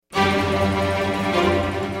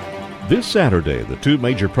This Saturday, the two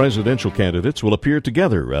major presidential candidates will appear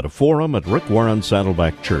together at a forum at Rick Warren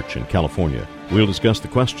Saddleback Church in California. We'll discuss the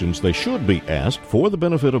questions they should be asked for the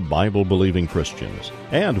benefit of Bible-believing Christians.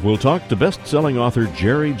 And we'll talk to best-selling author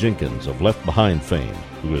Jerry Jenkins of Left Behind fame,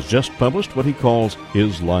 who has just published what he calls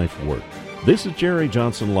his life work. This is Jerry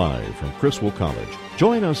Johnson Live from Criswell College.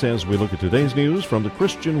 Join us as we look at today's news from the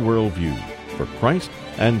Christian worldview for Christ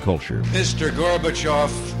and culture. Mr.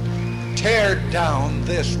 Gorbachev, tear down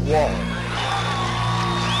this wall.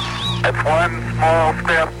 It's one small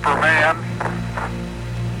step for man,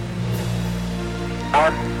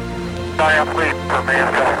 one giant leap for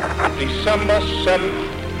mankind. December 7th,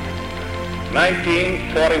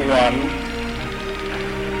 1941,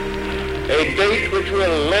 a date which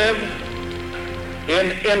will live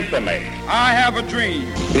in infamy. I have a dream.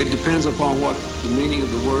 It depends upon what the meaning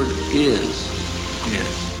of the word is.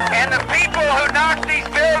 Yes. And the people who knock these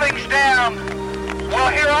buildings down will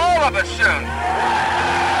hear all of us soon.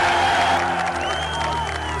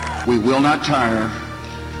 We will not tire,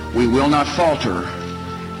 we will not falter,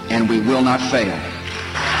 and we will not fail.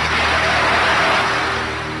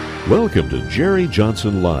 Welcome to Jerry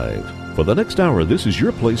Johnson Live. For the next hour, this is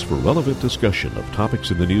your place for relevant discussion of topics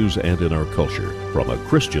in the news and in our culture from a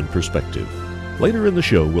Christian perspective. Later in the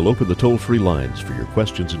show, we'll open the toll-free lines for your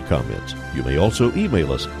questions and comments. You may also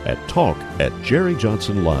email us at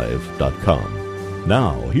talk@jerryjohnsonlive.com.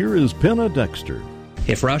 Now, here is Penna Dexter.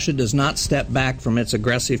 If Russia does not step back from its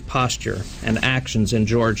aggressive posture and actions in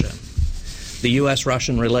Georgia, the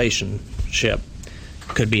U.S.-Russian relationship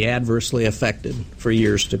could be adversely affected for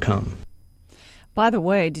years to come. By the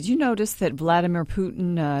way, did you notice that Vladimir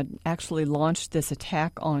Putin actually launched this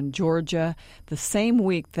attack on Georgia the same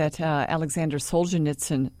week that Alexander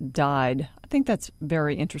Solzhenitsyn died? I think that's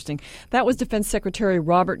very interesting. That was Defense Secretary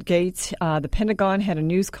Robert Gates. The Pentagon had a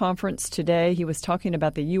news conference today. He was talking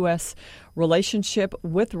about the U.S. relationship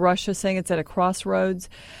with Russia, saying it's at a crossroads.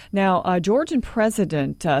 Now, Georgian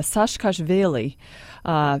President Saakashvili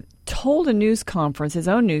told a news conference, his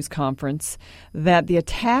own news conference, that the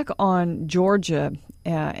attack on Georgia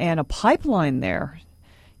and a pipeline there,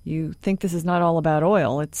 you think this is not all about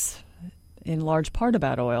oil, it's in large part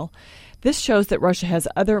about oil. This shows that Russia has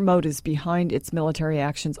other motives behind its military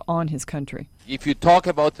actions on his country. If you talk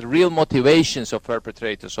about the real motivations of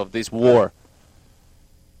perpetrators of this war,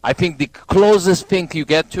 I think the closest thing you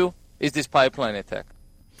get to is this pipeline attack.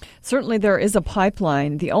 Certainly there is a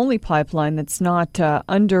pipeline, the only pipeline that's not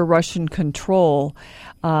under Russian control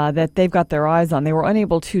that they've got their eyes on. They were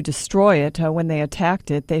unable to destroy it when they attacked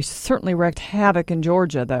it. They certainly wreaked havoc in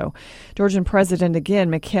Georgia, though. Georgian President, again,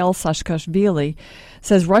 Mikhail Saakashvili,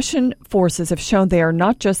 says Russian forces have shown they are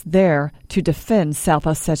not just there to defend South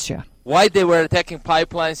Ossetia. Why they were attacking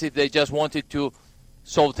pipelines if they just wanted to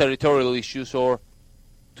solve territorial issues or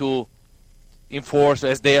to enforce,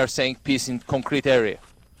 as they are saying, peace in concrete area?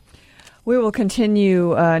 We will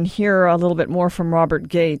continue and hear a little bit more from Robert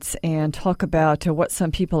Gates and talk about what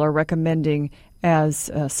some people are recommending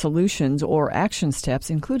as solutions or action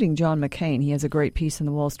steps, including John McCain. He has a great piece in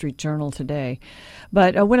the Wall Street Journal today.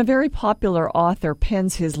 But when a very popular author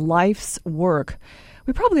pens his life's work,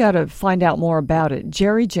 we probably ought to find out more about it.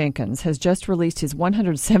 Jerry Jenkins has just released his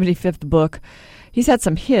 175th book. He's had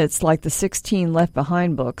some hits like the 16 Left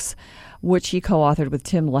Behind books, which he co-authored with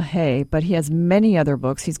Tim LaHaye, but he has many other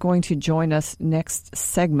books. He's going to join us next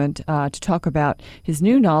segment to talk about his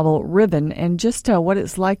new novel, Ribbon, and just what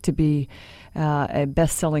it's like to be a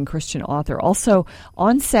best-selling Christian author. Also,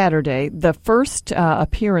 on Saturday, the first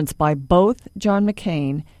appearance by both John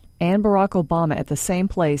McCain and Barack Obama at the same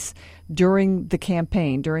place during the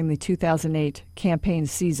campaign, during the 2008 campaign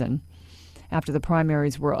season, after the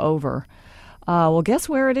primaries were over. Well, guess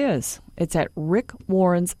where it is? It's at Rick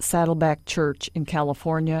Warren's Saddleback Church in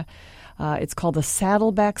California. It's called the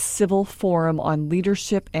Saddleback Civil Forum on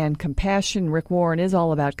Leadership and Compassion. Rick Warren is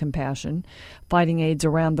all about compassion, fighting AIDS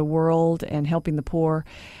around the world and helping the poor.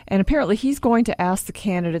 And apparently he's going to ask the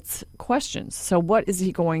candidates questions. So what is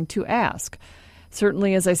he going to ask?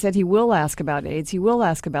 Certainly, as I said, he will ask about AIDS. He will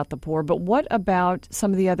ask about the poor. But what about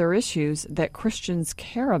some of the other issues that Christians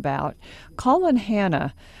care about? Colin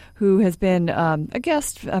Hanna, who has been a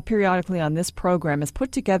guest periodically on this program, has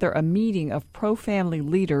put together a meeting of pro-family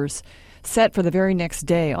leaders set for the very next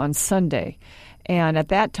day on Sunday. And at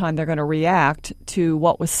that time, they're going to react to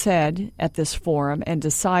what was said at this forum and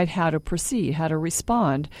decide how to proceed, how to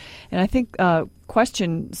respond. And I think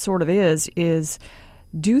question sort of is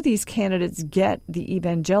do these candidates get the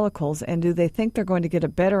evangelicals, and do they think they're going to get a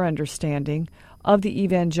better understanding of the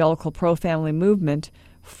evangelical pro-family movement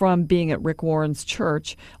from being at Rick Warren's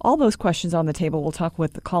church? All those questions on the table. We'll talk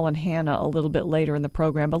with Colin Hanna a little bit later in the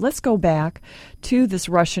program. But let's go back to this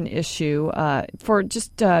Russian issue for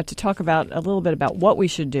just to talk about a little bit about what we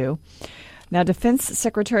should do. Now, Defense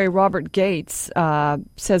Secretary Robert Gates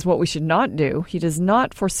says what we should not do. He does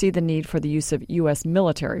not foresee the need for the use of U.S.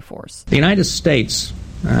 military force. The United States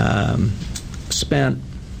spent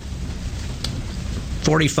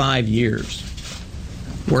 45 years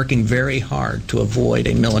working very hard to avoid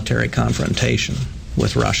a military confrontation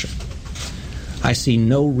with Russia. I see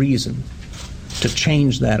no reason to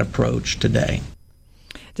change that approach today.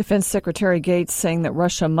 Defense Secretary Gates saying that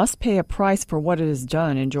Russia must pay a price for what it has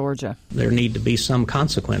done in Georgia. There need to be some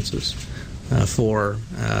consequences for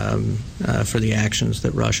the actions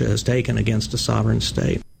that Russia has taken against a sovereign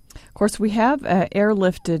state. Of course, we have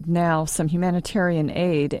airlifted now some humanitarian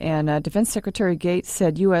aid, and Defense Secretary Gates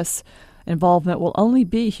said U.S. involvement will only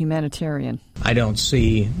be humanitarian. I don't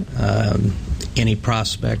see any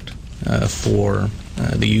prospect for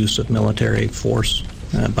the use of military force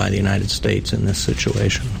by the United States in this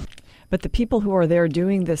situation. But the people who are there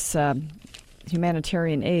doing this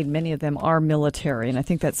humanitarian aid, many of them are military, and I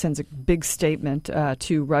think that sends a big statement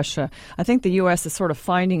to Russia. I think the U.S. is sort of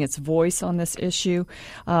finding its voice on this issue,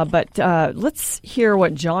 but let's hear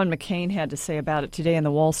what John McCain had to say about it today in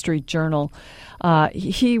the Wall Street Journal.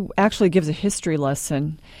 He actually gives a history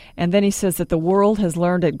lesson, and then he says that the world has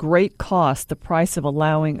learned at great cost the price of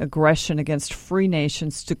allowing aggression against free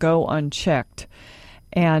nations to go unchecked.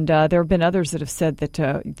 And there have been others that have said that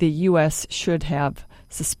the U.S. should have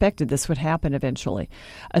suspected this would happen eventually.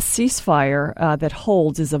 A ceasefire that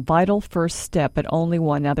holds is a vital first step, but only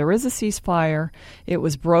one. Now, there is a ceasefire. It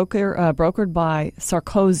was brokered by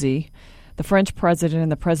Sarkozy, the French president,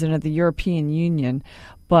 and the president of the European Union.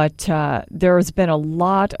 But there has been a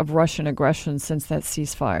lot of Russian aggression since that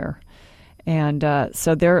ceasefire. And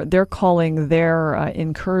so they're calling their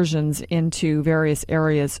incursions into various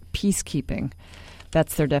areas peacekeeping.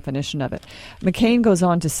 That's their definition of it. McCain goes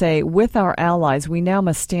on to say, with our allies, we now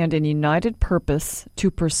must stand in united purpose to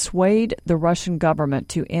persuade the Russian government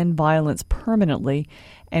to end violence permanently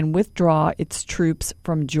and withdraw its troops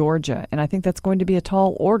from Georgia. And I think that's going to be a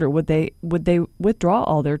tall order. Would they withdraw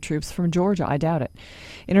all their troops from Georgia? I doubt it.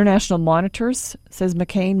 International monitors, says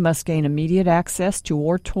McCain, must gain immediate access to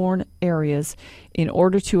war-torn areas in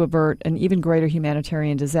order to avert an even greater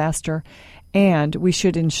humanitarian disaster. And we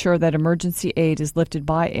should ensure that emergency aid is lifted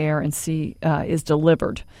by air and sea is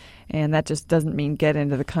delivered. And that just doesn't mean get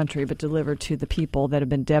into the country, but delivered to the people that have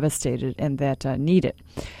been devastated and that need it.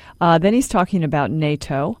 Then he's talking about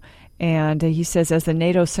NATO. And he says, as the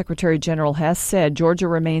NATO Secretary General has said, Georgia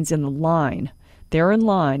remains in the line. They're in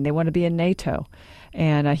line. They want to be in NATO.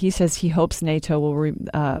 And he says he hopes NATO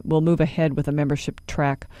will move ahead with a membership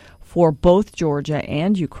track for both Georgia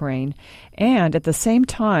and Ukraine. And at the same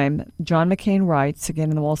time, John McCain writes, again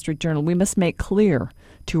in the Wall Street Journal, we must make clear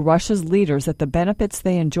to Russia's leaders that the benefits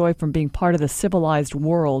they enjoy from being part of the civilized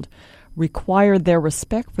world require their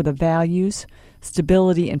respect for the values,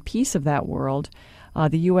 stability, and peace of that world.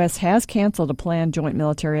 The U.S. has canceled a planned joint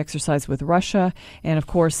military exercise with Russia. And, of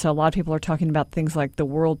course, a lot of people are talking about things like the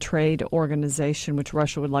World Trade Organization, which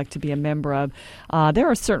Russia would like to be a member of. There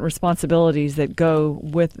are certain responsibilities that go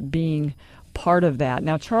with being part of that.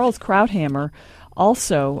 Now, Charles Krauthammer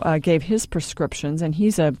also gave his prescriptions, and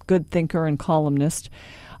he's a good thinker and columnist.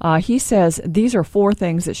 He says these are 4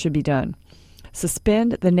 things that should be done.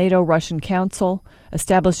 Suspend the NATO-Russian Council,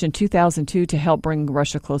 established in 2002 to help bring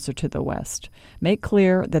Russia closer to the West. Make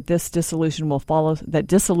clear that this dissolution will follow. That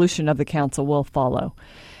dissolution of the council will follow,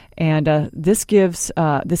 and this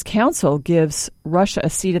council gives Russia a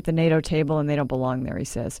seat at the NATO table, and they don't belong there. He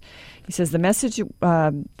says the message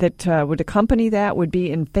that would accompany that would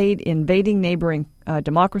be invading neighboring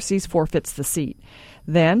democracies forfeits the seat.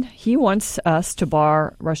 Then he wants us to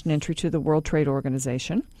bar Russian entry to the World Trade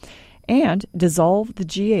Organization. And dissolve the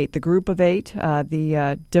G8, the group of 8,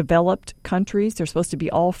 the developed countries. They're supposed to be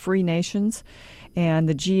all free nations. And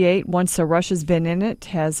the G8, once Russia's been in it,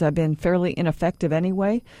 has been fairly ineffective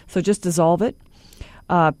anyway. So just dissolve it.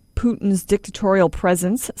 Putin's dictatorial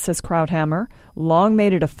presence, says Krauthammer, long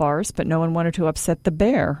made it a farce, but no one wanted to upset the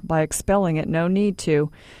bear by expelling it. No need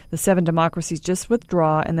to. The 7 democracies just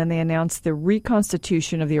withdraw, and then they announce the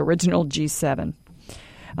reconstitution of the original G7.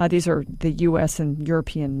 These are the U.S. and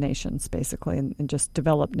European nations, basically, and just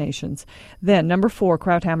developed nations. Then, number 4,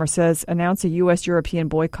 Krauthammer says, announce a U.S.-European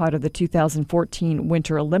boycott of the 2014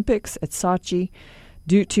 Winter Olympics at Sochi.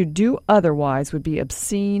 To do otherwise would be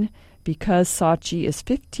obscene, because Sochi is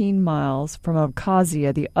 15 miles from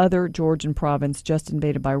Abkhazia, the other Georgian province just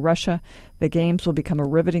invaded by Russia. The games will become a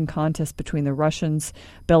riveting contest between the Russians,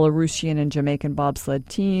 Belarusian, and Jamaican bobsled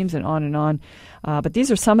teams, and on and on. But these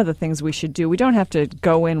are some of the things we should do. We don't have to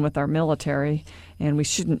go in with our military, and we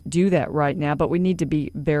shouldn't do that right now, but we need to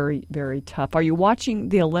be very, very tough. Are you watching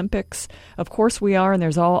the Olympics? Of course we are, and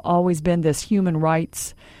there's always been this human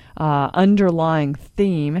rights underlying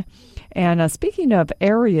theme. And speaking of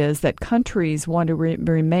areas that countries want to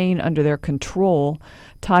remain under their control,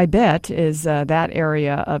 Tibet is that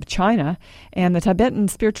area of China. And the Tibetan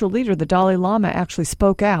spiritual leader, the Dalai Lama, actually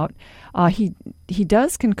spoke out. He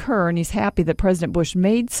does concur, and he's happy that President Bush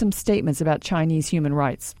made some statements about Chinese human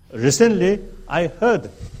rights. Recently, I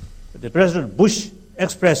heard the President Bush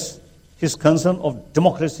express his concern of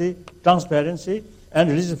democracy, transparency, and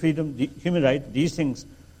religious freedom, human rights, these things.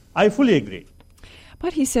 I fully agree.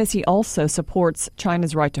 But he says he also supports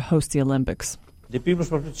China's right to host the Olympics. The People's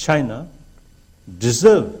Republic of China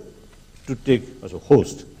deserve to take as a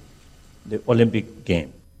host the Olympic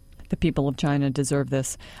game. The people of China deserve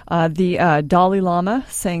this. The Dalai Lama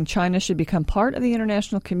saying China should become part of the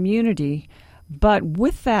international community, but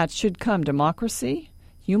with that should come democracy,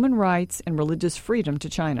 human rights, and religious freedom to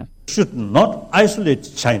China. Should not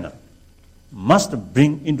isolate China, must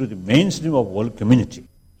bring into the mainstream of world community.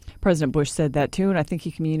 President Bush said that too, and I think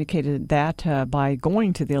he communicated that by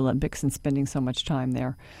going to the Olympics and spending so much time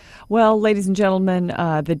there. Well, ladies and gentlemen,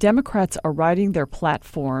 the Democrats are writing their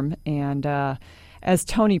platform, and as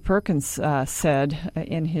Tony Perkins said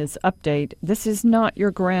in his update, this is not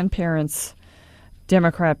your grandparents'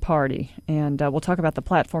 Democrat Party, and we'll talk about the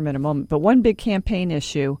platform in a moment. But one big campaign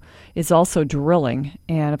issue is also drilling,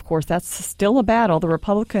 and of course that's still a battle. The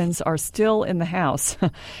Republicans are still in the House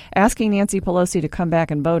asking Nancy Pelosi to come back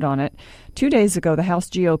and vote on it. 2 days ago, the House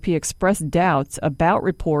GOP expressed doubts about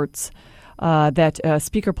reports that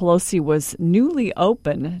Speaker Pelosi was newly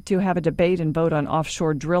open to have a debate and vote on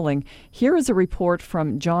offshore drilling. Here is a report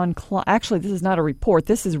from John Klein. Actually, this is not a report.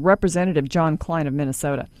 This is Representative John Klein of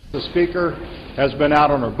Minnesota. The Speaker has been out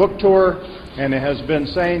on her book tour and has been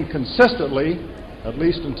saying consistently, at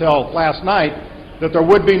least until last night, that there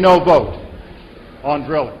would be no vote on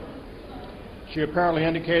drilling. She apparently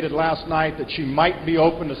indicated last night that she might be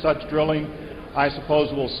open to such drilling. I suppose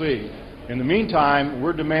we'll see. In the meantime,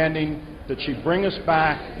 we're demanding that she bring us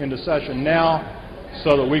back into session now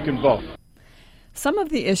so that we can vote. Some of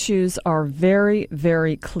the issues are very,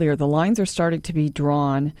 very clear. The lines are starting to be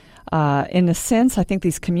drawn. In a sense, I think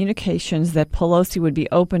these communications that Pelosi would be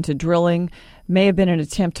open to drilling may have been an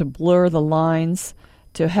attempt to blur the lines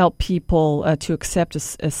to help people to accept,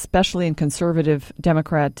 especially in conservative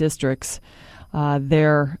Democrat districts,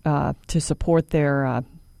 to support their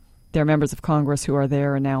members of Congress who are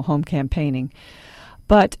there and now home campaigning.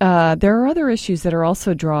 But there are other issues that are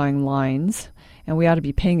also drawing lines, and we ought to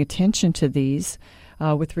be paying attention to these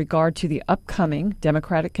with regard to the upcoming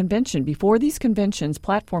Democratic convention. Before these conventions,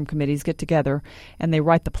 platform committees get together and they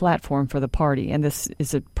write the platform for the party. And this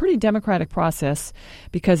is a pretty democratic process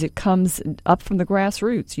because it comes up from the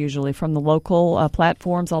grassroots, usually from the local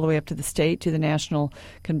platforms all the way up to the state, to the national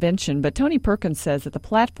convention. But Tony Perkins says that the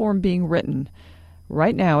platform being written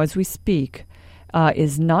right now as we speak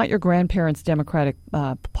is not your grandparents' Democratic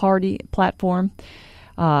Party platform.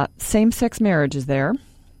 Same-sex marriage is there,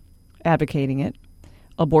 advocating it.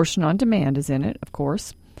 Abortion on demand is in it, of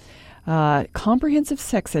course. Comprehensive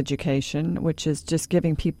sex education, which is just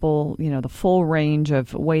giving people, the full range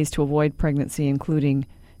of ways to avoid pregnancy, including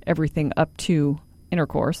everything up to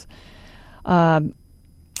intercourse. Tony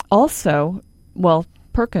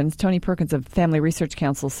Perkins of Family Research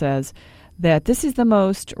Council says that this is the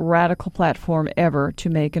most radical platform ever to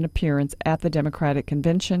make an appearance at the Democratic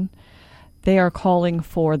Convention. They are calling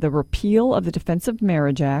for the repeal of the Defense of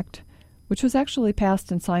Marriage Act, which was actually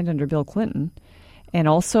passed and signed under Bill Clinton, and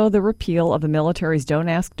also the repeal of the military's Don't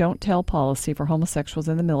Ask, Don't Tell policy for homosexuals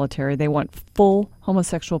in the military. They want full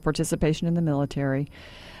homosexual participation in the military.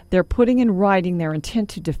 They're putting in writing their intent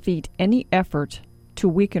to defeat any effort to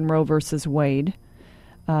weaken Roe versus Wade,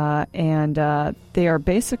 and they are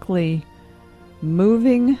basically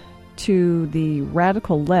moving to the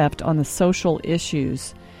radical left on the social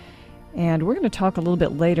issues. And we're going to talk a little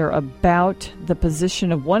bit later about the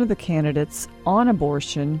position of one of the candidates on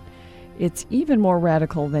abortion. It's even more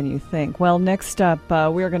radical than you think. Well, next up,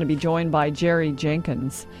 we're going to be joined by Jerry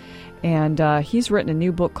Jenkins. And he's written a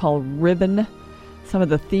new book called Ribbon. Some of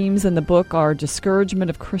the themes in the book are discouragement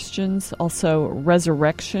of Christians, also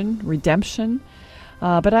resurrection, redemption.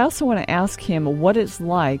 But I also want to ask him what it's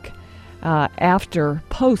like after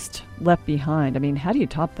post Left Behind. I mean, how do you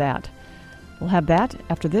top that? We'll have that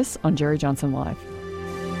after this on Jerry Johnson Live.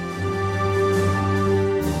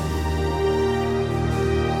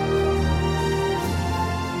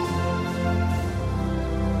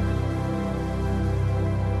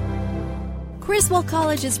 Criswell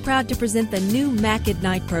College is proud to present the new Mac at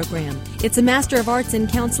Night program. It's a Master of Arts in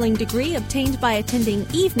Counseling degree obtained by attending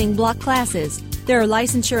evening block classes. There are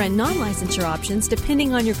licensure and non-licensure options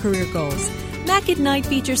depending on your career goals. Mac at Night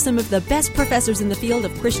features some of the best professors in the field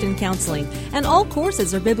of Christian counseling, and all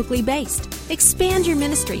courses are biblically based. Expand your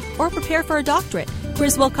ministry or prepare for a doctorate.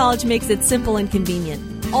 Criswell College makes it simple and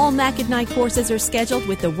convenient. All Mac at Night courses are scheduled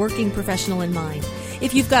with the working professional in mind.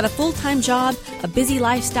 If you've got a full-time job, a busy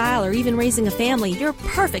lifestyle, or even raising a family, you're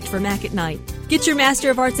perfect for Mac at Night. Get your Master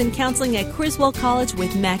of Arts in Counseling at Criswell College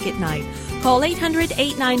with Mac at Night. Call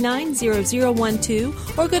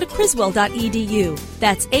 800-899-0012 or go to criswell.edu.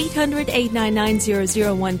 That's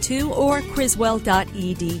 800-899-0012 or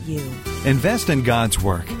criswell.edu. Invest in God's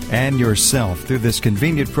work and yourself through this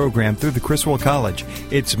convenient program through the Criswell College.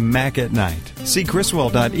 It's Mac at Night. See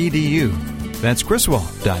criswell.edu. That's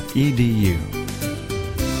criswell.edu.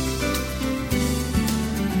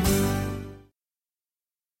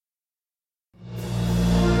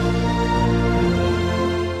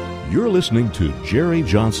 You're listening to Jerry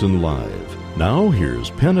Johnson Live. Now here's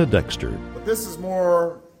Penna Dexter. But this is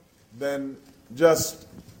more than just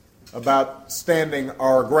about standing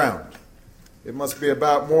our ground. It must be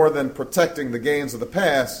about more than protecting the gains of the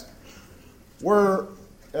past. We're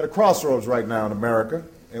at a crossroads right now in America,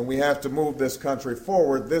 and we have to move this country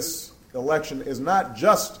forward. This election is not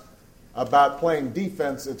just about playing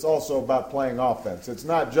defense, it's also about playing offense. It's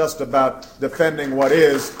not just about defending what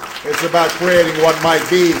is, it's about creating what might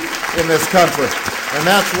be in this country. And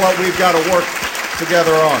that's what we've got to work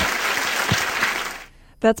together on.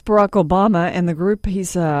 That's Barack Obama, and the group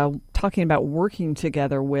he's talking about working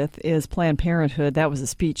together with is Planned Parenthood. That was a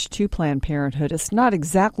speech to Planned Parenthood. It's not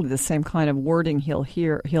exactly the same kind of wording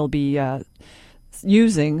he'll be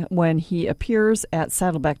using when he appears at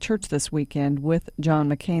Saddleback Church this weekend with John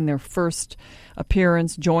McCain, their first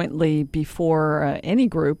appearance jointly before any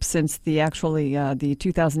group since the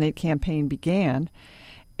 2008 campaign began.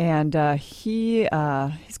 And he's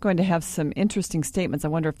going to have some interesting statements. I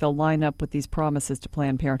wonder if they'll line up with these promises to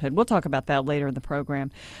Planned Parenthood. We'll talk about that later in the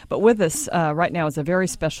program. But with us right now is a very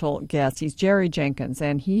special guest. He's Jerry Jenkins,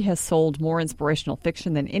 and he has sold more inspirational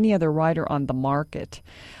fiction than any other writer on the market.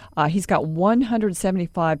 He's got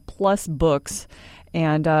 175-plus books,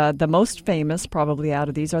 and the most famous probably out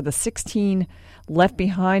of these are the 16 Left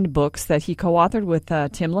Behind books that he co-authored with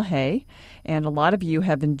Tim LaHaye, and a lot of you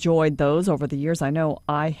have enjoyed those over the years. I know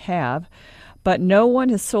I have. But no one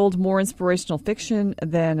has sold more inspirational fiction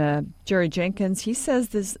than Jerry Jenkins. He says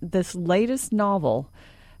this latest novel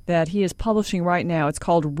that he is publishing right now, it's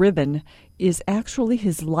called Ribbon, is actually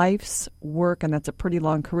his life's work, and that's a pretty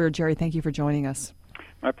long career. Jerry, thank you for joining us.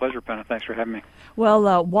 My pleasure, Penna. Thanks for having me.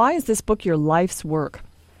 Well, why is this book your life's work?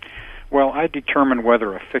 Well, I determine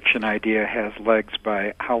whether a fiction idea has legs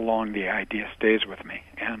by how long the idea stays with me.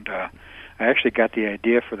 And I actually got the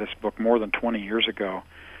idea for this book more than 20 years ago,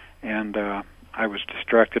 and I was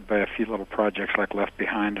distracted by a few little projects like Left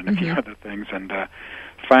Behind and a few other things, and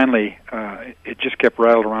finally it just kept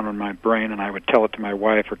rattling around in my brain, and I would tell it to my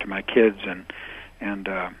wife or to my kids, and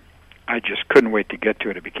I just couldn't wait to get to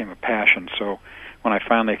it. It became a passion. So when I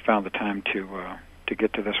finally found the time to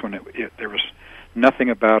get to this one, there was nothing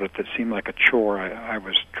about it that seemed like a chore. I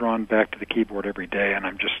was drawn back to the keyboard every day, and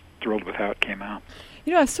I'm just thrilled with how it came out.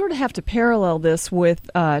 You know, I sort of have to parallel this with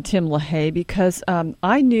Tim LaHaye because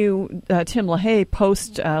I knew Tim LaHaye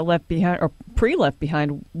post Left Behind or pre-Left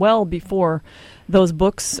Behind well before those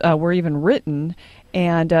books were even written,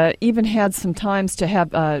 and even had some times to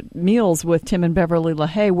have meals with Tim and Beverly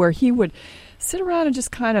LaHaye where he would sit around and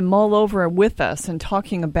just kind of mull over with us and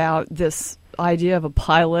talking about this idea of a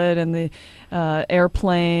pilot and the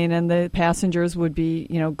airplane, and the passengers would be,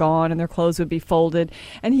 gone and their clothes would be folded.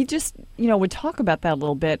 And he just, would talk about that a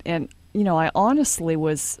little bit. And, I honestly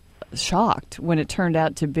was shocked when it turned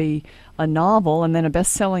out to be a novel and then a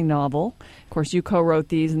best-selling novel. Of course, you co-wrote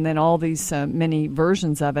these and then all these many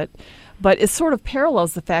versions of it. But it sort of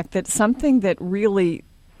parallels the fact that something that really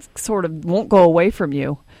sort of won't go away from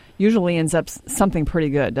you usually ends up something pretty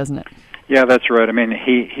good, doesn't it? Yeah, that's right. I mean,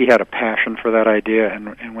 he had a passion for that idea,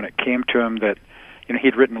 and when it came to him that,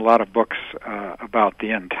 he'd written a lot of books about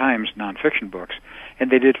the end times, nonfiction books,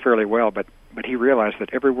 and they did fairly well, but he realized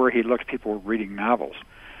that everywhere he looked, people were reading novels,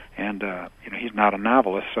 and he's not a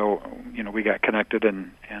novelist, so we got connected,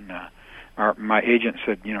 and my agent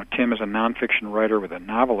said, Tim is a nonfiction writer with a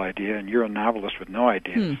novel idea, and you're a novelist with no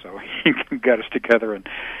idea, so he got us together,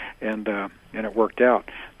 and it worked out.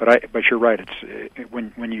 But you're right. It's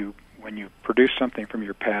when you produce something from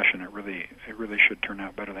your passion, it really should turn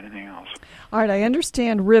out better than anything else. All right, I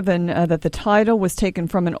understand, Riven, that the title was taken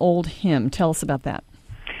from an old hymn. Tell us about that.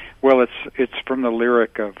 Well, it's from the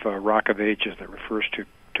lyric of Rock of Ages that refers to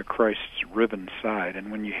Christ's riven side,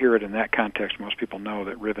 and when you hear it in that context, most people know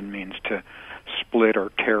that riven means to split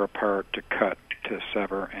or tear apart, to cut, to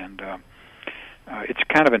sever, and it's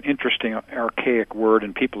kind of an interesting, archaic word,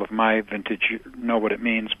 and people of my vintage know what it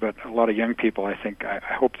means, but a lot of young people, I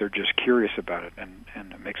hope they're just curious about it, and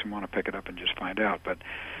it makes them want to pick it up and just find out. But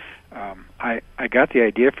I got the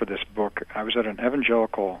idea for this book. I was at an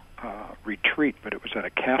evangelical retreat, but it was at a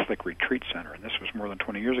Catholic retreat center, and this was more than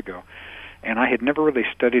 20 years ago. And I had never really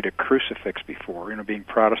studied a crucifix before. You know, being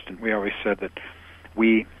Protestant, we always said that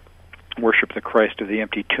we worship the Christ of the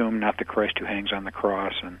empty tomb, not the Christ who hangs on the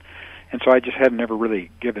cross. And so I just had never really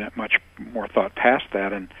given it much more thought past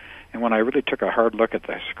that. And when I really took a hard look at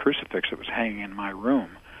this crucifix that was hanging in my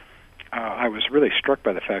room, I was really struck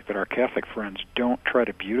by the fact that our Catholic friends don't try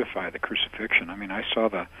to beautify the crucifixion. I mean, I saw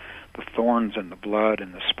the thorns and the blood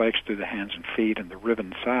and the spikes through the hands and feet and the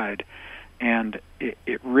riven side, and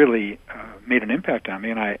it really made an impact on me,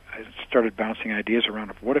 and I started bouncing ideas around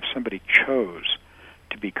of what if somebody chose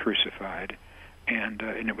to be crucified, and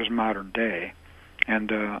it was modern day.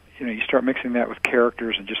 And you start mixing that with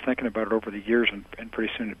characters and just thinking about it over the years, and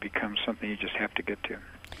pretty soon it becomes something you just have to get to.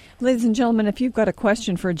 Ladies and gentlemen, if you've got a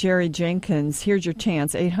question for Jerry Jenkins, here's your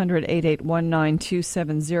chance.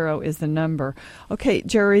 800-8819-270 is the number. Okay,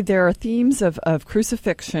 Jerry, there are themes of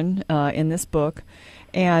crucifixion in this book,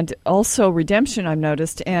 and also redemption, I've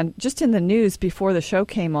noticed. And just in the news before the show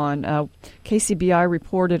came on, KCBI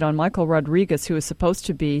reported on Michael Rodriguez, who was supposed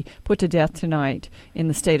to be put to death tonight in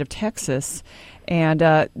the state of Texas. And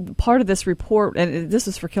part of this report, and this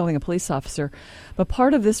is for killing a police officer, but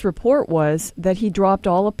part of this report was that he dropped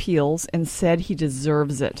all appeals and said he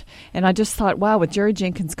deserves it. And I just thought, wow, with Jerry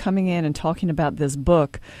Jenkins coming in and talking about this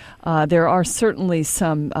book, there are certainly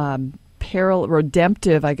some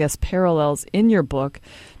redemptive, I guess, parallels in your book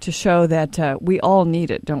to show that we all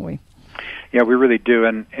need it, don't we? Yeah, we really do,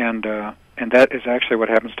 and that is actually what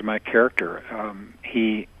happens to my character.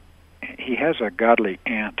 He has a godly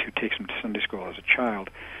aunt who takes him to Sunday school as a child,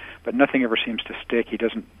 but nothing ever seems to stick. He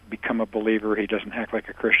doesn't become a believer. He doesn't act like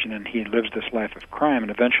a Christian, and he lives this life of crime and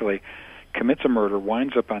eventually commits a murder,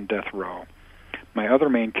 winds up on death row. My other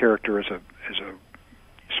main character is a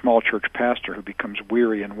small church pastor who becomes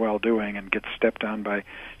weary in well-doing and gets stepped on by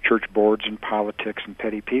church boards and politics and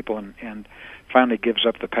petty people, and finally gives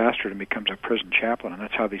up the pastorate and becomes a prison chaplain, and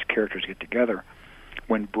that's how these characters get together.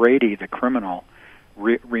 When Brady, the criminal,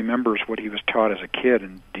 remembers what he was taught as a kid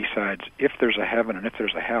and decides, if there's a heaven and if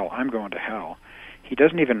there's a hell, I'm going to hell, he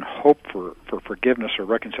doesn't even hope for forgiveness or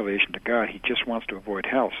reconciliation to God. He just wants to avoid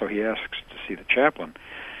hell, so he asks to see the chaplain.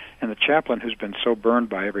 And the chaplain, who's been so burned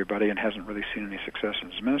by everybody and hasn't really seen any success in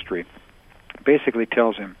his ministry, basically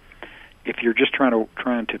tells him, if you're just trying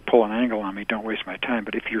to pull an angle on me, don't waste my time.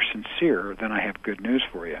 But if you're sincere, then I have good news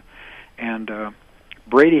for you. And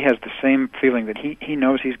Brady has the same feeling that he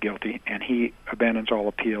knows he's guilty, and he abandons all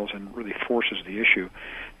appeals and really forces the issue.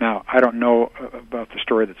 Now, I don't know about the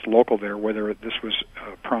story that's local there, whether this was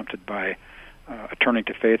prompted by a turning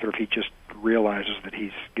to faith or if he just realizes that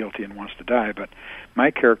he's guilty and wants to die. But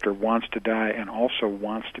my character wants to die and also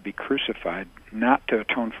wants to be crucified, not to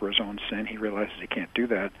atone for his own sin. He realizes he can't do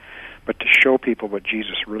that, but to show people what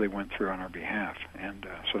Jesus really went through on our behalf. And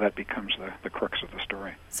so that becomes the crux of the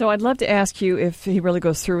story. So I'd love to ask you if he really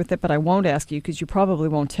goes through with it, but I won't ask you because you probably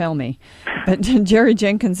won't tell me. But Jerry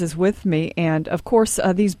Jenkins is with me, and of course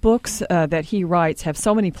these books that he writes have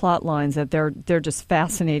so many plot lines that they're just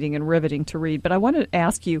fascinating and riveting to read. But I want to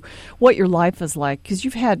ask you what your life is like, because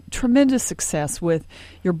you've had tremendous success with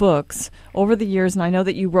your books over the years, and I know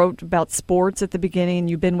that you wrote about sports at the beginning, and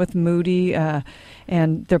you've been with Moody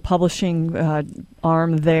and their publishing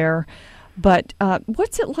arm there. But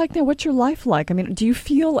what's it like now? What's your life like? I mean, do you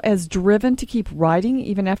feel as driven to keep writing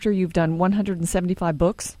even after you've done 175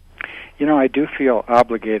 books? You know, I do feel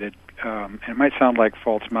obligated. It might sound like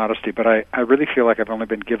false modesty, but I really feel like I've only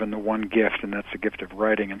been given the one gift, and that's the gift of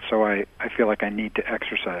writing, and so I feel like I need to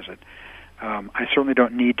exercise it. I certainly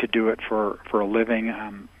don't need to do it for a living.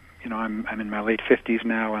 You know, I'm in my late 50s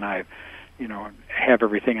now, and I have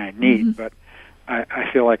everything I need, but I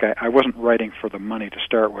feel like I wasn't writing for the money to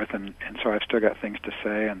start with, and so I've still got things to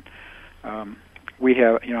say. And we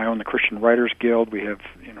have, I own the Christian Writers Guild. We have,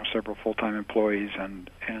 several full-time employees and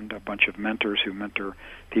a bunch of mentors who mentor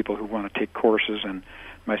people who want to take courses. And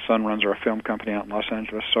my son runs our film company out in Los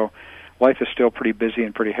Angeles. So life is still pretty busy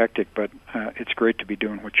and pretty hectic, but it's great to be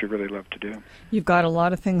doing what you really love to do. You've got a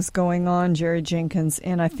lot of things going on, Jerry Jenkins,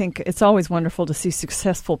 and I think it's always wonderful to see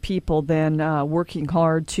successful people then working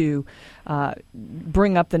hard to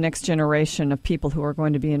bring up the next generation of people who are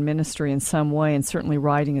going to be in ministry in some way, and certainly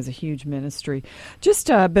writing is a huge ministry.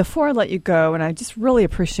 Just before I let you go, and I just really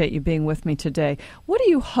appreciate you being with me today, what do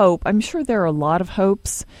you hope? I'm sure there are a lot of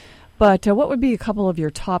hopes, but what would be a couple of your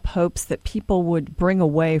top hopes that people would bring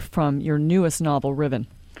away from your newest novel, Riven?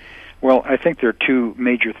 Well, I think there are two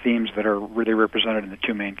major themes that are really represented in the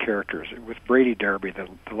two main characters. With Brady Darby, the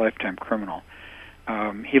lifetime criminal,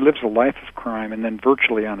 he lives a life of crime, and then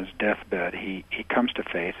virtually on his deathbed, he comes to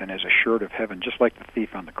faith and is assured of heaven, just like the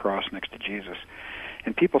thief on the cross next to Jesus.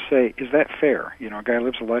 And people say, is that fair? You know, a guy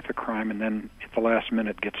lives a life of crime and then at the last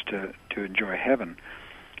minute gets to enjoy heaven.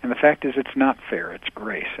 And the fact is, it's not fair. It's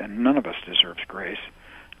grace, and none of us deserves grace.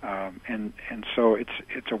 And so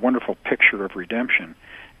it's a wonderful picture of redemption.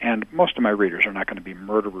 And most of my readers are not going to be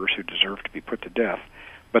murderers who deserve to be put to death,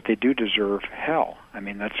 but they do deserve hell. I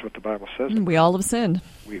mean, that's what the Bible says. We all have sinned.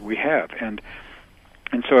 We have. And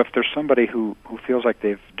so if there's somebody who feels like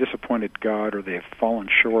they've disappointed God, or they've fallen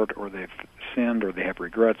short, or they've sinned, or they have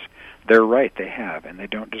regrets, they're right, they have, and they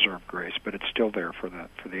don't deserve grace, but it's still there for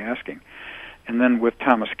the asking. And then with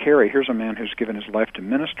Thomas Carey, here's a man who's given his life to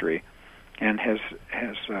ministry and has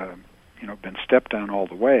been stepped on all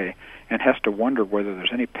the way, and has to wonder whether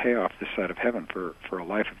there's any payoff this side of heaven for a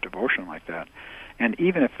life of devotion like that. And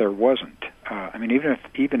even if there wasn't,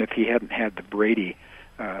 even if he hadn't had the Brady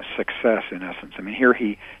success, in essence, I mean, here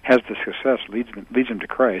he has the success, leads him to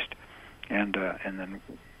Christ, and then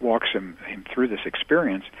walks him through this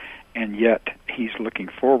experience, and yet he's looking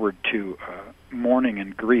forward to mourning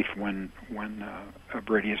and grief when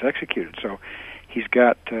Brady is executed. So he's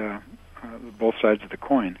got both sides of the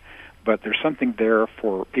coin. But there's something there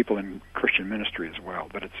for people in Christian ministry as well,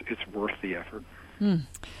 but it's worth the effort.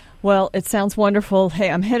 Well, it sounds wonderful. Hey,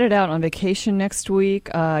 I'm headed out on vacation next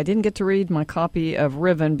week. I didn't get to read my copy of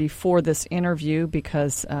Riven before this interview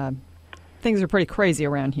because things are pretty crazy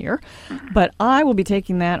around here. But I will be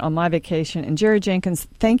taking that on my vacation. And Jerry Jenkins,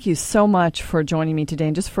 thank you so much for joining me today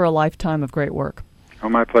and just for a lifetime of great work. Oh,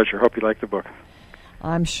 my pleasure. Hope you like the book.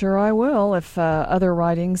 I'm sure I will if other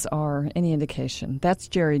writings are any indication. That's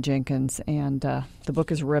Jerry Jenkins, and the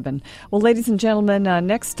book is Riven. Well, ladies and gentlemen,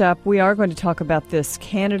 next up we are going to talk about this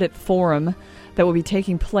candidate forum that will be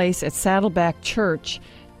taking place at Saddleback Church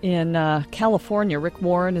in California. Rick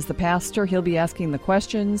Warren is the pastor. He'll be asking the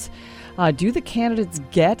questions. Do the candidates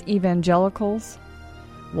get evangelicals?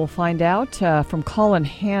 We'll find out from Colin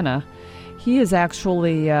Hanna. He is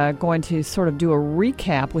actually going to sort of do a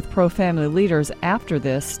recap with pro-family leaders after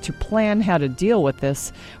this to plan how to deal with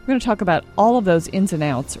this. We're going to talk about all of those ins and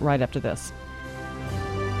outs right after this.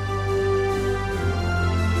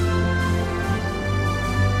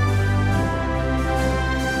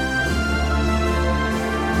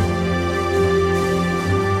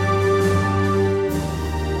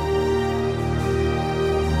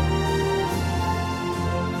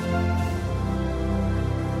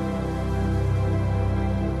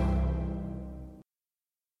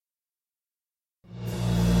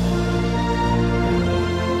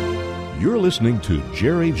 You're listening to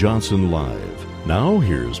Jerry Johnson Live. Now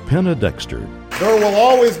here's Penna Dexter. There will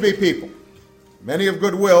always be people, many of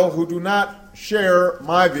goodwill, who do not share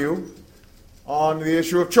my view on the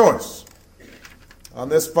issue of choice. On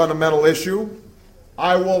this fundamental issue,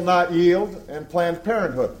 I will not yield, and Planned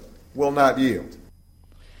Parenthood will not yield.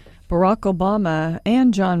 Barack Obama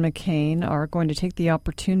and John McCain are going to take the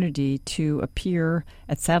opportunity to appear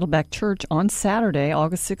at Saddleback Church on Saturday,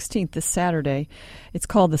 August 16th, this Saturday. It's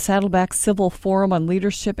called the Saddleback Civil Forum on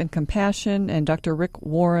Leadership and Compassion, and Dr. Rick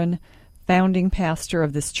Warren, founding pastor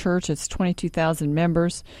of this church, it's 22,000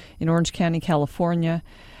 members in Orange County, California.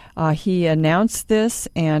 He announced this,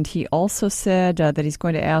 and he also said that he's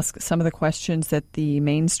going to ask some of the questions that the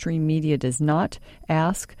mainstream media does not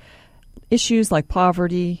ask. Issues like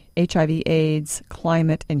poverty, HIV/AIDS,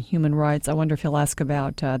 climate, and human rights. I wonder if he'll ask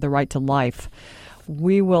about the right to life.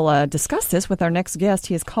 We will discuss this with our next guest.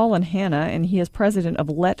 He is Colin Hanna, and he is president of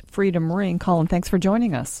Let Freedom Ring. Colin, thanks for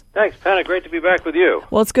joining us. Thanks, Penna. Great to be back with you.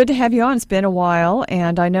 Well, it's good to have you on. It's been a while,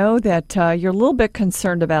 and I know that you're a little bit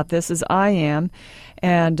concerned about this, as I am,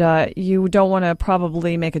 and you don't want to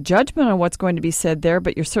probably make a judgment on what's going to be said there,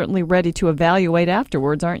 but you're certainly ready to evaluate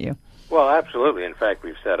afterwards, aren't you? Well, absolutely. In fact,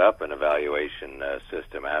 we've set up an evaluation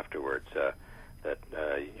system afterwards that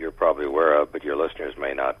you're probably aware of, but your listeners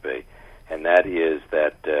may not be. And that is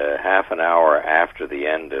that half an hour after the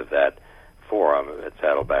end of that forum at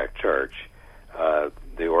Saddleback Church,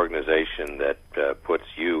 the organization that puts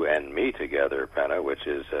you and me together, Penna, which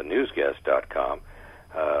is newsguest.com,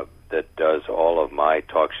 that does all of my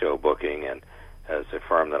talk show booking and as a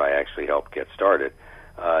firm that I actually helped get started.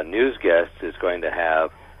 Newsguest is going to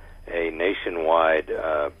have a nationwide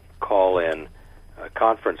call-in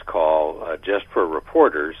conference call just for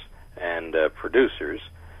reporters and producers,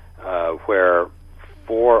 where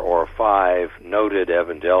 4 or 5 noted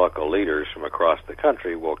evangelical leaders from across the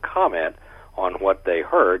country will comment on what they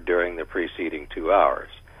heard during the preceding 2 hours,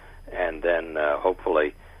 and then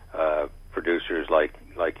hopefully producers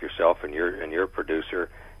like yourself and your producer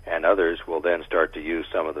and others will then start to use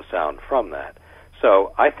some of the sound from that.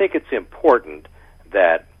 So I think it's important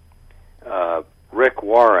that Rick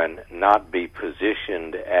Warren not be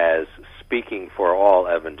positioned as speaking for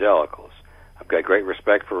all evangelicals. I've got great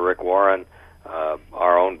respect for Rick Warren.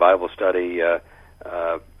 Our own Bible study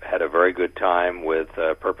had a very good time with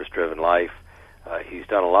Purpose-Driven Life. He's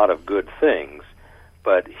done a lot of good things,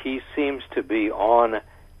 but he seems to be on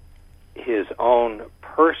his own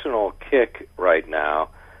personal kick right now,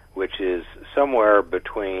 which is somewhere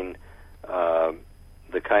between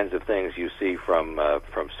the kinds of things you see from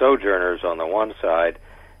sojourners on the one side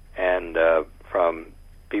and from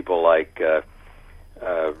people like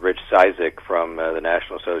Rich Cizik from the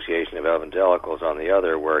National Association of Evangelicals on the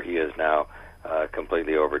other, where he is now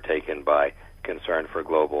completely overtaken by concern for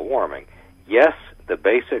global warming. Yes, the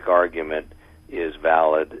basic argument is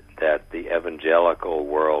valid that the evangelical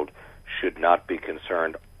world should not be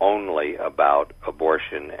concerned only about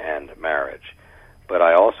abortion and marriage. But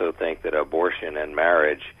I also think that abortion and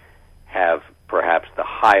marriage have perhaps the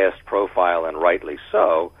highest profile, and rightly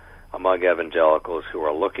so, among evangelicals who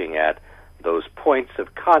are looking at those points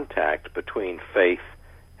of contact between faith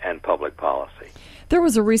and public policy. There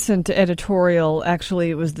was a recent editorial,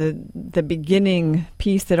 actually it was the beginning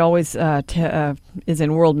piece that always is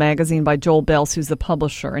in World Magazine by Joel Belz, who's the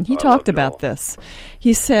publisher, and he talked about this.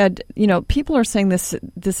 He said, people are saying this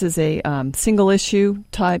is a single issue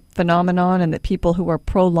type phenomenon, and that people who are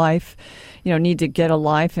pro-life, need to get a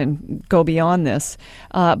life and go beyond this.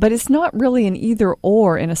 But it's not really an either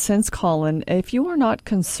or in a sense, Colin. If you are not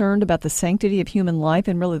concerned about the sanctity of human life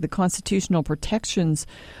and really the constitutional protections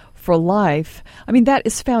for life, that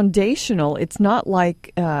is foundational. It's not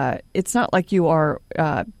like you are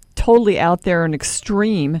totally out there and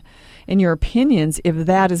extreme in your opinions if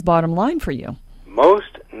that is bottom line for you.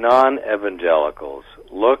 Most non-evangelicals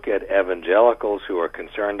look at evangelicals who are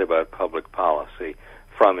concerned about public policy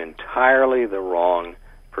from entirely the wrong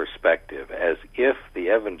perspective, as if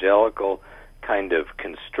the evangelical kind of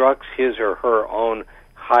constructs his or her own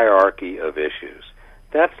hierarchy of issues.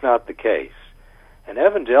 That's not the case. An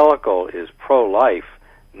evangelical is pro-life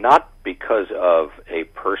not because of a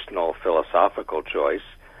personal philosophical choice,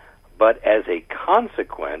 but as a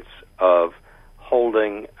consequence of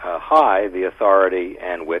holding high the authority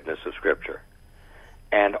and witness of Scripture.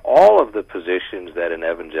 And all of the positions that an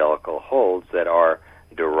evangelical holds that are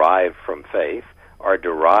derived from faith are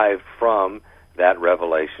derived from that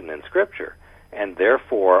revelation in Scripture, and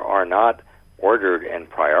therefore are not ordered and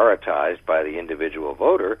prioritized by the individual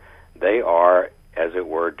voter. They are, as it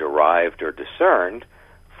were, derived or discerned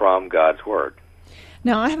from God's Word.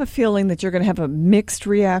 Now, I have a feeling that you're going to have a mixed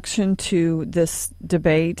reaction to this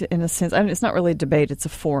debate in a sense. It's not really a debate, it's a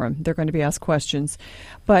forum. They're going to be asked questions.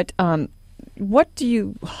 But what do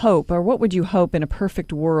you hope, or what would you hope in a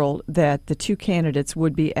perfect world that the two candidates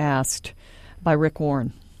would be asked by Rick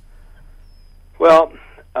Warren? Well,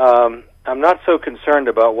 I'm not so concerned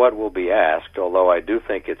about what will be asked, although I do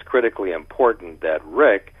think it's critically important that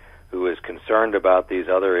Rick, who is concerned about these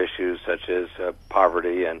other issues such as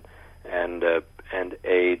poverty and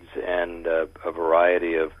AIDS and a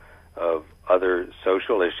variety of other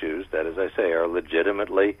social issues that, as I say, are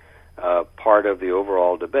legitimately part of the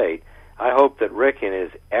overall debate. I hope that Rick, in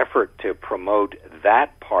his effort to promote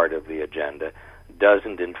that part of the agenda,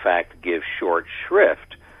 doesn't in fact give short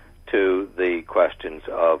shrift to the questions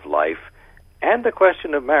of life and the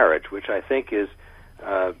question of marriage, which I think is,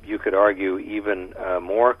 you could argue, even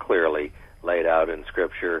more clearly laid out in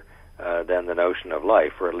Scripture than the notion of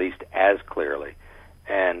life, or at least as clearly.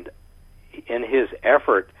 And in his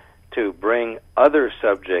effort to bring other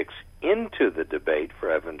subjects into the debate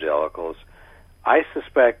for evangelicals, I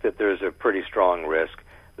suspect that there's a pretty strong risk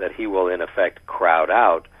that he will, in effect, crowd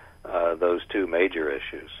out those two major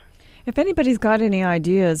issues. If anybody's got any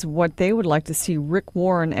ideas what they would like to see Rick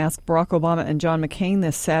Warren ask Barack Obama and John McCain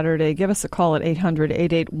this Saturday, give us a call at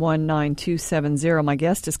 800-881-9270. My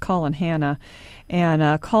guest is Colin Hanna,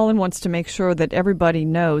 and Colin wants to make sure that everybody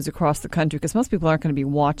knows across the country, because most people aren't going to be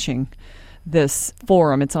watching this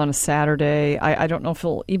forum. It's on a Saturday. I don't know if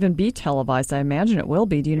it'll even be televised. I imagine it will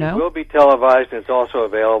be. Do you know? It will be televised, and it's also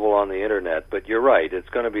available on the Internet. But you're right. It's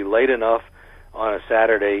going to be late enough on a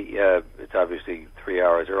Saturday. It's obviously 3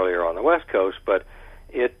 hours earlier on the West Coast, but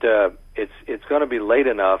it's going to be late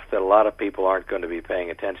enough that a lot of people aren't going to be paying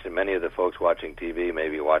attention. Many of the folks watching TV may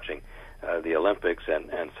be watching the Olympics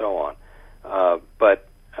and so on. But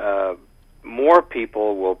more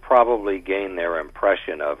people will probably gain their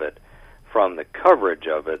impression of it from the coverage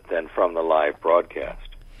of it than from the live broadcast.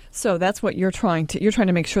 So that's what you're trying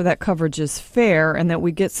to make sure that coverage is fair and that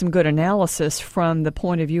we get some good analysis from the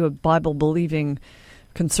point of view of Bible-believing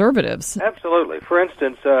conservatives. Absolutely. For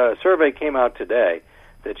instance, a survey came out today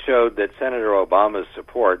that showed that Senator Obama's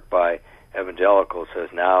support by evangelicals has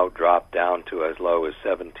now dropped down to as low as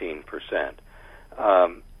 17%.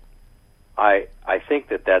 I think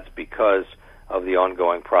that that's because of the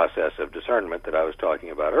ongoing process of discernment that I was talking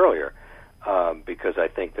about earlier, because I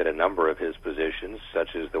think that a number of his positions,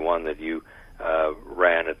 such as the one that you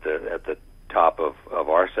ran at the top of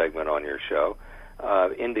our segment on your show,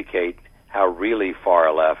 indicate how really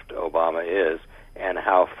far left Obama is and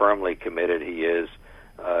how firmly committed he is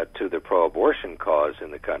to the pro-abortion cause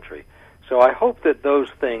in the country. So I hope that those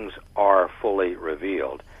things are fully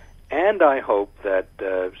revealed. And I hope that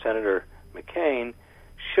Senator McCain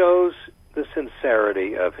shows the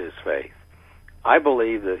sincerity of his faith. I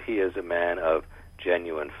believe that he is a man of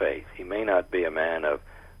genuine faith. He may not be a man of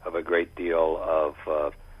a great deal of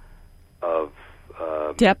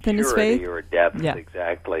depth in his faith, or depth,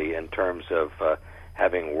 exactly, in terms of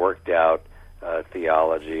having worked out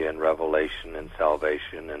theology and revelation and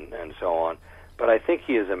salvation and so on. But I think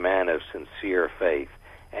he is a man of sincere faith,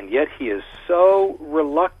 and yet he is so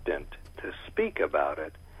reluctant to speak about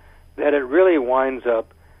it that it really winds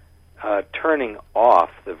up turning off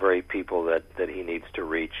the very people that he needs to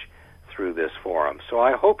reach through this forum. So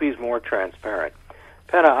I hope he's more transparent.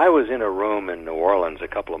 Penna, I was in a room in New Orleans a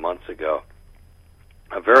couple of months ago,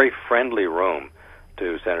 a very friendly room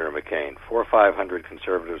to Senator McCain, 400 or 500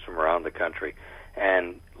 conservatives from around the country,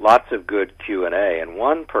 and lots of good Q&A. And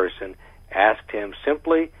one person asked him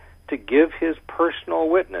simply to give his personal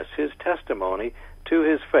witness, his testimony to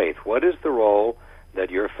his faith. What is the role that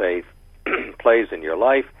your faith plays in your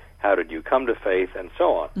life? How did you come to faith? And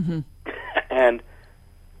so on. Mm-hmm. And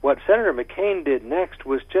what Senator McCain did next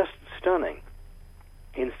was just stunning.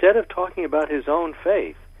 Instead of talking about his own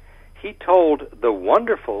faith, he told the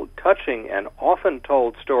wonderful, touching, and often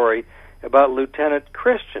told story about Lieutenant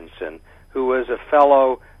Christensen, who was a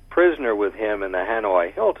fellow prisoner with him in the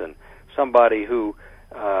Hanoi Hilton, somebody who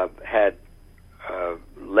had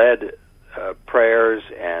led prayers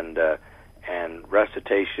and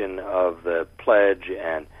recitation of the pledge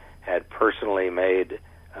and had personally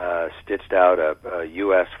stitched out a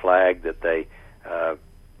U.S. flag that they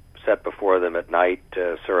set before them at night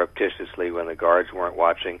surreptitiously when the guards weren't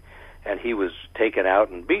watching, and he was taken out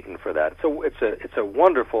and beaten for that. So it's a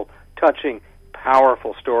wonderful, touching,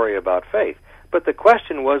 powerful story about faith. But the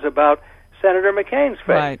question was about Senator McCain's faith,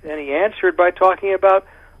 right, and he answered by talking about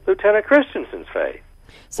Lieutenant Christensen's faith.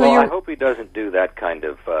 So I hope he doesn't do that kind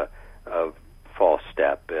of false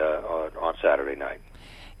step on Saturday night.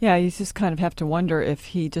 Yeah, you just kind of have to wonder if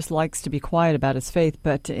he just likes to be quiet about his faith.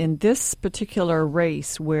 But in this particular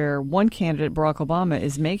race where one candidate, Barack Obama,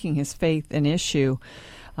 is making his faith an issue,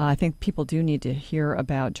 I think people do need to hear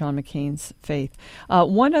about John McCain's faith.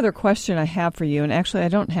 One other question I have for you, and actually I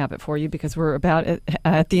don't have it for you because we're about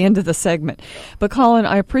at the end of the segment. But Colin,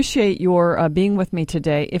 I appreciate your being with me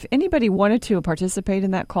today. If anybody wanted to participate in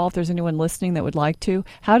that call, if there's anyone listening that would like to,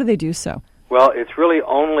 how do they do so? Well, it's really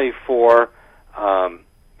only for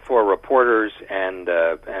reporters and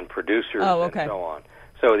producers and so on.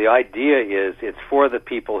 So the idea is it's for the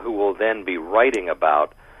people who will then be writing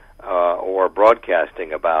about or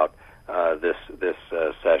broadcasting about this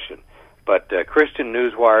session. But Christian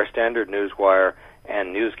Newswire, Standard Newswire,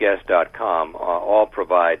 and newsguest.com all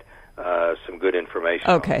provide some good information.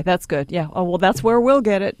 Okay, that's good. Yeah. Oh, well, that's where we'll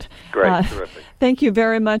get it. Great. Terrific. Thank you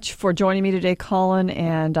very much for joining me today, Colin,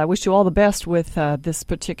 and I wish you all the best with this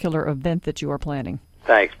particular event that you are planning.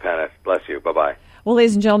 Thanks, Penna. Bless you. Bye-bye. Well,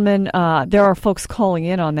 ladies and gentlemen, there are folks calling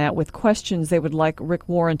in on that with questions they would like Rick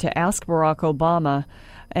Warren to ask Barack Obama,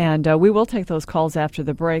 and we will take those calls after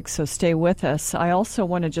the break, so stay with us. I also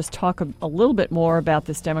want to just talk a little bit more about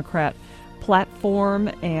this Democrat platform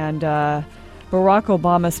and Barack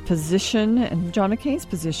Obama's position and John McCain's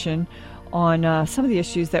position on some of the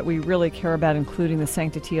issues that we really care about, including the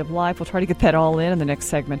sanctity of life. We'll try to get that all in the next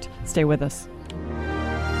segment. Stay with us.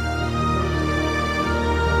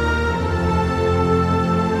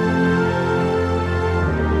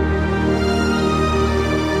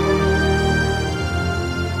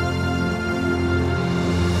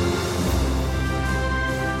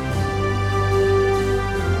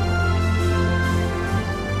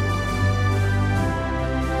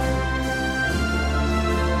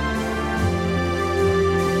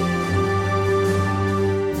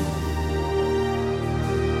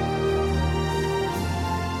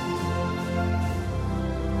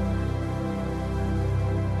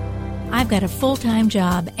 I've got a full-time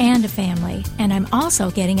job and a family, and I'm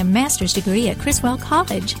also getting a master's degree at Criswell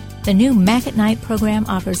College. The new Mac at Night program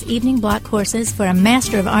offers evening block courses for a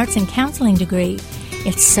Master of Arts in Counseling degree.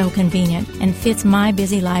 It's so convenient and fits my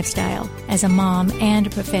busy lifestyle as a mom and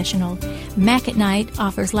a professional. Mac at Night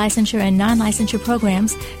offers licensure and non-licensure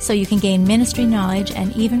programs so you can gain ministry knowledge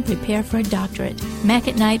and even prepare for a doctorate. Mac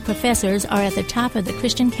at Night professors are at the top of the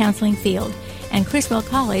Christian counseling field, and Criswell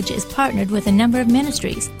College is partnered with a number of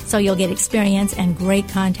ministries, so you'll get experience and great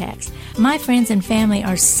contacts. My friends and family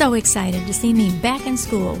are so excited to see me back in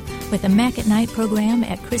school with the Mac at Night program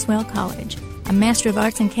at Criswell College. A Master of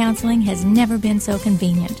Arts in Counseling has never been so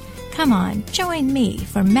convenient. Come on, join me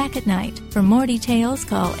for Mac at Night. For more details,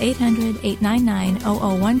 call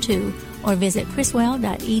 800-899-0012 or visit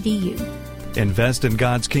criswell.edu. Invest in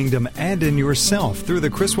God's kingdom and in yourself through the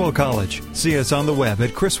Criswell College. See us on the web at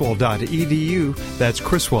criswell.edu. That's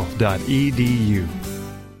criswell.edu.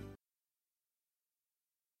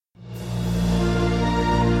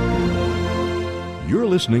 You're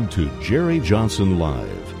listening to Jerry Johnson Live.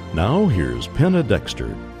 Now, here's Penna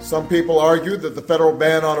Dexter. Some people argue that the federal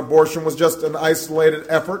ban on abortion was just an isolated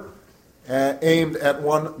effort aimed at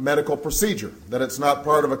one medical procedure, that it's not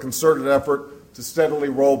part of a concerted effort to steadily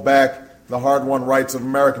roll back the hard-won rights of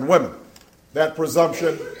American women. That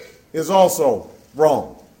presumption is also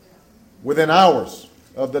wrong. Within hours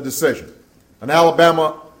of the decision, an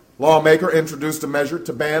Alabama lawmaker introduced a measure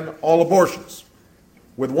to ban all abortions.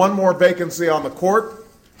 With one more vacancy on the court,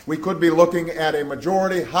 we could be looking at a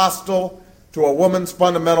majority hostile to a woman's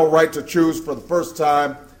fundamental right to choose for the first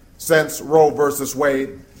time since Roe versus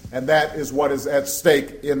Wade, and that is what is at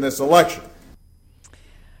stake in this election.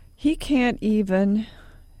 He can't even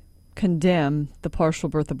condemn the partial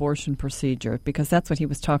birth abortion procedure because that's what he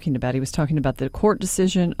was talking about. He was talking about the court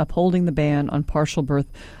decision upholding the ban on partial birth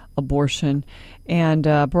abortion. And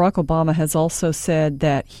Barack Obama has also said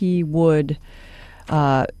that he would,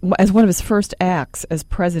 as one of his first acts as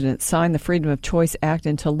president, sign the Freedom of Choice Act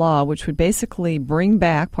into law, which would basically bring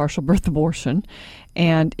back partial birth abortion,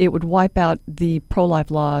 and it would wipe out the pro-life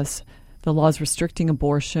laws, the laws restricting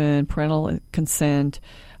abortion, parental consent,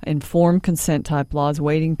 informed consent type laws,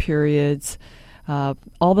 waiting periods,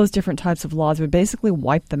 all those different types of laws would basically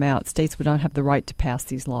wipe them out. States would not have the right to pass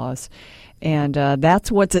these laws. And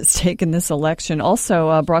that's what's at stake in this election. Also,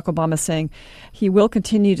 Barack Obama saying he will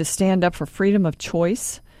continue to stand up for freedom of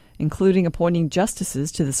choice, including appointing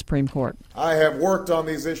justices to the Supreme Court. I have worked on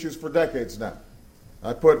these issues for decades now.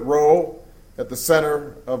 I put Roe at the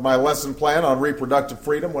center of my lesson plan on reproductive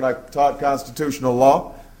freedom when I taught constitutional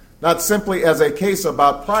law, not simply as a case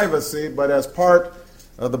about privacy, but as part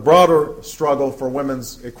of the broader struggle for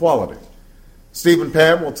women's equality. Steve and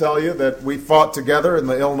Pam will tell you that we fought together in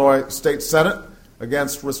the Illinois State Senate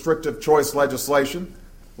against restrictive choice legislation,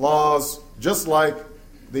 laws just like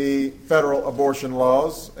the federal abortion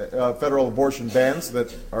laws, federal abortion bans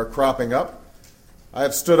that are cropping up. I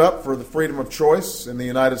have stood up for the freedom of choice in the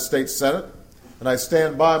United States Senate, and I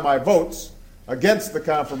stand by my votes against the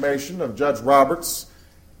confirmation of Judge Roberts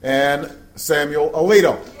and Samuel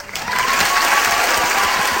Alito.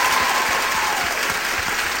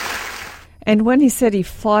 And when he said he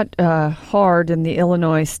fought hard in the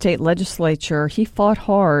Illinois state legislature, he fought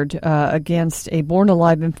hard against a Born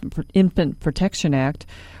Alive Infant Protection Act,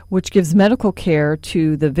 which gives medical care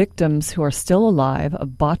to the victims who are still alive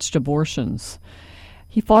of botched abortions.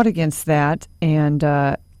 He fought against that,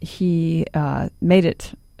 and he made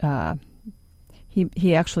it.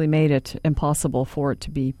 He actually made it impossible for it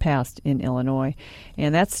to be passed in Illinois.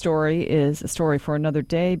 And that story is a story for another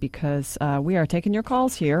day because we are taking your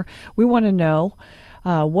calls here. We want to know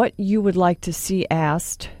what you would like to see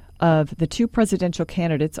asked of the two presidential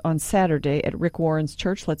candidates on Saturday at Rick Warren's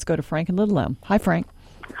church. Let's go to Frank in Little Elm. Hi, Frank.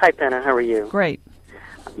 Hi, Penna. How are you? Great.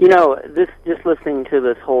 You know, just listening to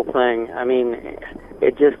this whole thing, I mean,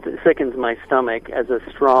 it just sickens my stomach as a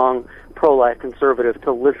strong pro-life conservative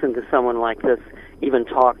to listen to someone like this even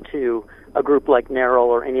talk to a group like NARAL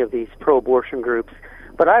or any of these pro-abortion groups.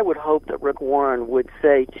 But I would hope that Rick Warren would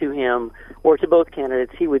say to him, or to both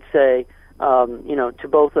candidates, he would say, to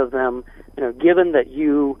both of them, given that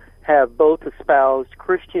you have both espoused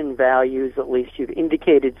Christian values, at least you've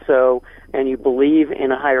indicated so, and you believe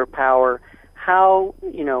in a higher power, how,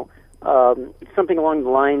 something along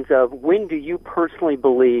the lines of, when do you personally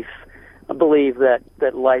believe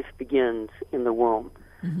that life begins in the womb?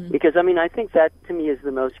 Mm-hmm. Because, I think that, to me, is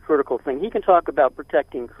the most critical thing. He can talk about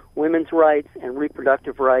protecting women's rights and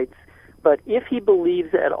reproductive rights, but if he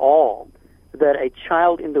believes at all that a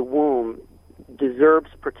child in the womb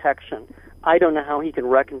deserves protection, I don't know how he can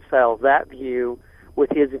reconcile that view with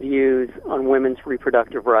his views on women's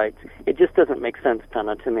reproductive rights. It just doesn't make sense,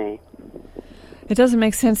 Penna, to me. It doesn't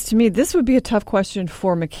make sense to me. This would be a tough question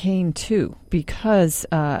for McCain, too, because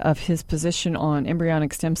of his position on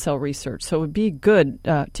embryonic stem cell research. So it would be good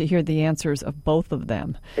to hear the answers of both of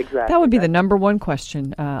them. Exactly. That would be the number one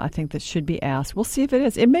question, I think, that should be asked. We'll see if it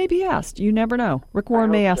is. It may be asked. You never know. Rick Warren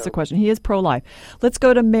may ask the question. He is pro-life. Let's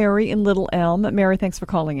go to Mary in Little Elm. Mary, thanks for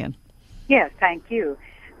calling in. Yes, thank you.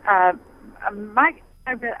 I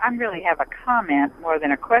really have a comment more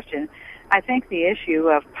than a question. I think the issue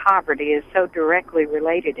of poverty is so directly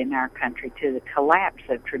related in our country to the collapse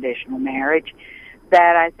of traditional marriage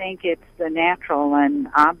that I think it's the natural and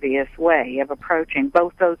obvious way of approaching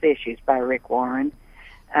both those issues by Rick Warren.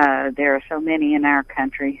 There are so many in our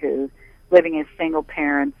country who, living as single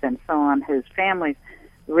parents and so on, whose families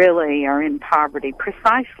really are in poverty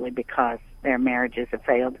precisely because their marriages have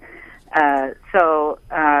failed. So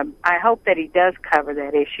I hope that he does cover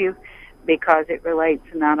that issue, because it relates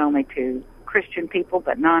not only to Christian people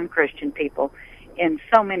but non-Christian people in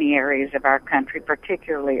so many areas of our country,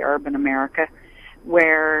 particularly urban America,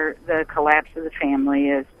 where the collapse of the family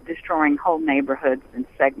is destroying whole neighborhoods and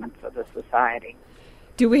segments of the society.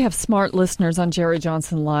 Do we have smart listeners on Jerry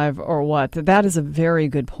Johnson Live or what? That is a very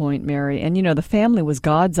good point, Mary. And, the family was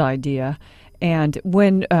God's idea. And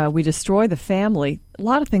when we destroy the family, a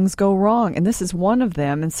lot of things go wrong, and this is one of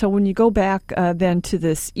them. And so when you go back then to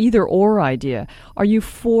this either-or idea, are you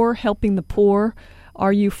for helping the poor?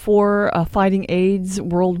 Are you for fighting AIDS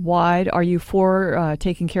worldwide? Are you for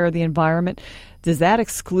taking care of the environment? Does that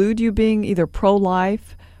exclude you being either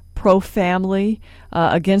pro-life, pro-family,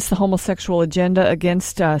 against the homosexual agenda,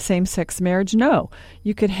 against same-sex marriage? No.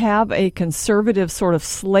 You could have a conservative sort of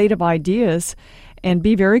slate of ideas and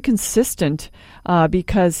be very consistent,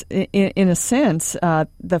 because in a sense,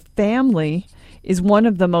 the family is one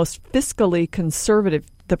of the most fiscally conservative.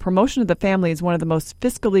 The promotion of the family is one of the most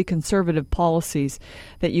fiscally conservative policies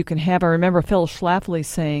that you can have. I remember Phil Schlafly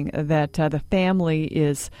saying that the family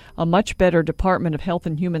is a much better Department of Health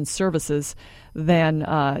and Human Services than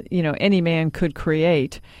any man could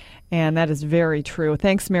create, and that is very true.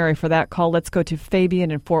 Thanks, Mary, for that call. Let's go to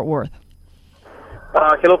Fabian in Fort Worth.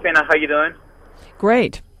 Hello, Penna. How you doing?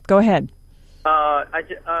 Great. Go ahead. I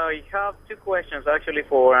have two questions actually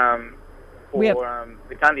for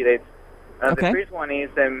the candidates. Okay. The first one is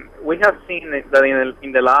we have seen that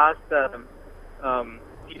in the last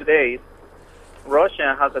few days,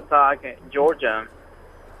 Russia has attacked Georgia,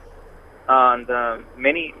 and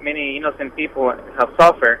many innocent people have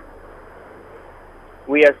suffered.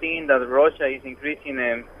 We are seeing that Russia is increasing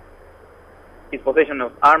its possession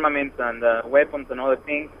of armaments and weapons and other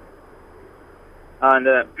things. And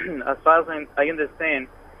as far as I understand,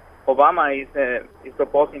 Obama is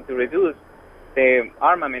proposing to reduce the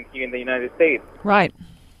armament here in the United States. Right.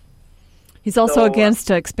 He's also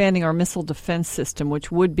against expanding our missile defense system,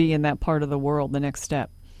 which would be in that part of the world the next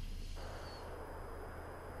step.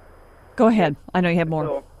 Go ahead. I know you have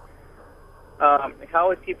more. So,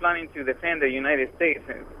 how is he planning to defend the United States,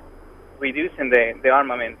 reducing the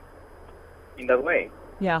armament in that way?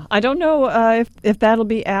 Yeah, I don't know if that'll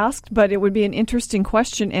be asked, but it would be an interesting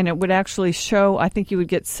question, and it would actually show, I think you would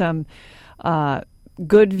get some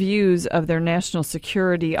good views of their national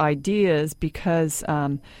security ideas, because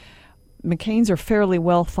McCain's are fairly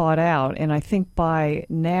well thought out, and I think by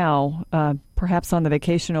now, perhaps on the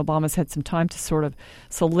vacation, Obama's had some time to sort of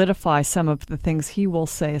solidify some of the things he will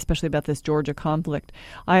say, especially about this Georgia conflict.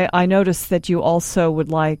 I noticed that you also would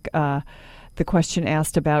like the question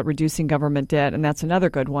asked about reducing government debt, and that's another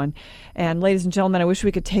good one. And ladies and gentlemen, I wish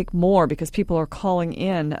we could take more because people are calling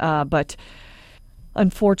in, but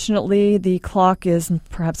unfortunately the clock is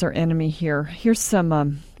perhaps our enemy here. Here's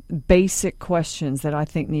some basic questions that I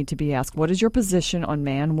think need to be asked. What is your position on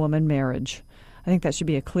man-woman marriage? I think that should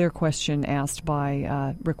be a clear question asked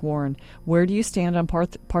by Rick Warren. Where do you stand on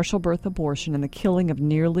partial birth abortion and the killing of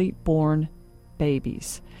nearly born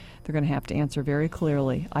babies? They're going to have to answer very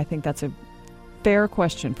clearly. I think that's a fair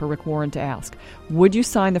question for Rick Warren to ask. Would you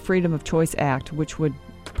sign the Freedom of Choice Act, which would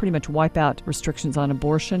pretty much wipe out restrictions on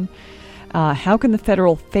abortion? How can the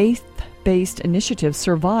federal faith-based initiative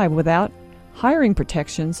survive without hiring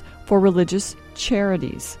protections for religious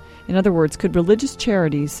charities? In other words, could religious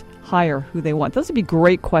charities hire who they want? Those would be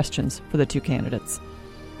great questions for the two candidates.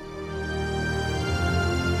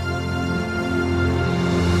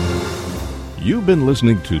 You've been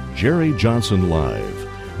listening to Jerry Johnson Live,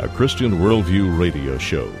 a Christian Worldview radio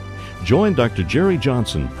show. Join Dr. Jerry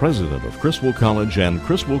Johnson, president of Criswell College and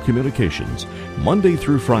Criswell Communications, Monday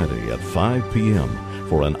through Friday at 5 p.m.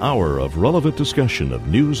 for an hour of relevant discussion of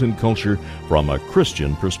news and culture from a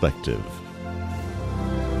Christian perspective.